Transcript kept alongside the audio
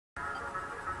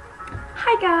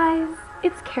Hi guys,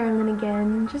 it's Carolyn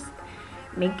again, just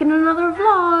making another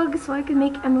vlog so I can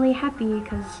make Emily happy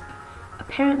because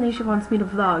apparently she wants me to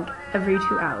vlog every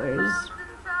 2 hours.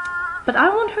 But I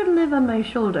want her to live on my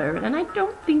shoulder and I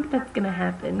don't think that's gonna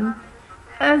happen.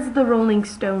 As the Rolling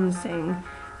Stones sing,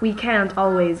 we can't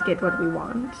always get what we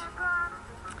want.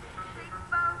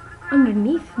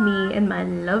 Underneath me and my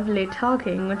lovely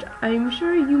talking, which I'm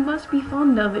sure you must be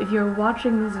fond of if you're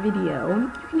watching this video,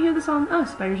 you can hear the song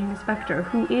Us by Regina Spektor,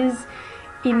 who is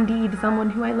indeed someone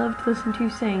who I love to listen to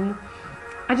sing.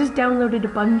 I just downloaded a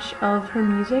bunch of her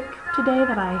music today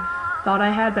that I thought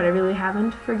I had, but I really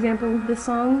haven't. For example, this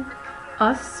song,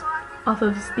 Us, off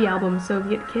of the album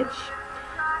Soviet Kitsch.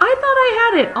 I thought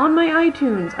I had it on my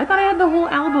iTunes. I thought I had the whole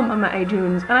album on my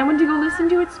iTunes, and I went to go listen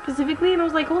to it specifically, and I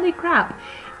was like, holy crap.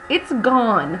 It's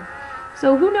gone.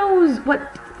 So who knows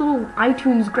what little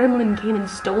iTunes gremlin came and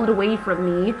stole it away from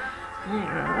me.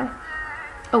 Yeah.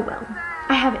 Oh well.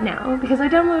 I have it now because I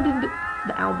downloaded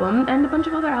the album and a bunch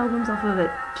of other albums off of a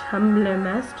Tumblr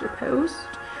master post,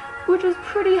 which is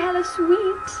pretty hella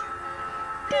sweet.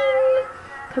 Ding!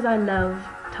 Because I love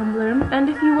Tumblr. And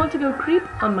if you want to go creep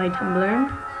on my Tumblr,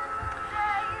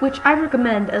 which I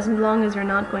recommend as long as you're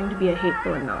not going to be a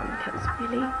hateful anon, because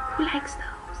really, who likes those?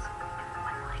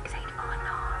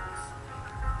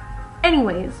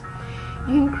 Anyways,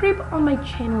 you can creep on my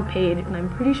channel page, and I'm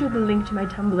pretty sure the link to my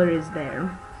Tumblr is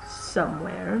there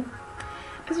somewhere.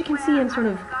 As you can see, I'm sort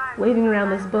of waving around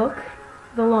this book,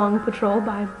 The Long Patrol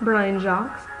by Brian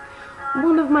Jacques.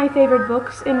 One of my favorite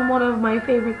books in one of my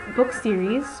favorite book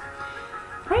series.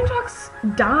 Brian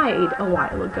Jacques died a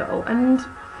while ago, and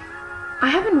I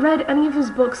haven't read any of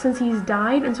his books since he's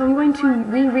died, and so I'm going to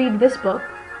reread this book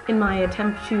in my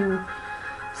attempt to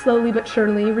slowly but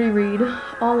surely reread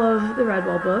all of the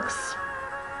Redwall books.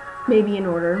 Maybe in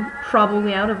order,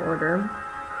 probably out of order.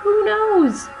 Who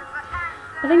knows?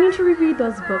 But I need to reread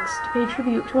those books to pay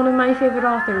tribute to one of my favorite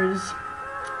authors.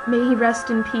 May he rest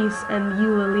in peace and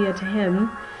eulalia to him.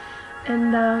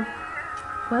 And,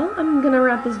 well, I'm gonna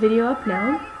wrap this video up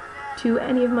now. To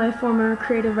any of my former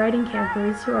creative writing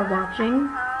campers who are watching,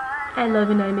 I love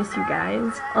and I miss you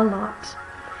guys a lot.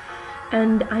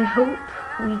 And I hope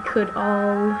we could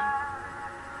all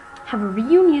have a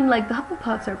reunion like the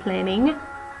Hufflepuffs are planning. I'm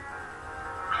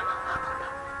a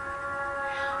Hufflepuff.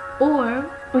 Or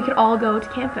we could all go to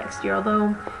camp next year,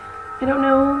 although I don't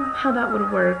know how that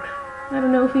would work. I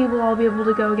don't know if we will all be able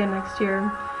to go again next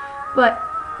year. But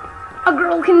a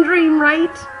girl can dream,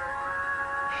 right?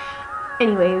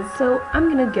 Anyways, so I'm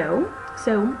gonna go.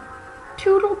 So,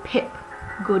 toodle pip,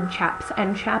 good chaps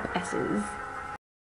and chapesses.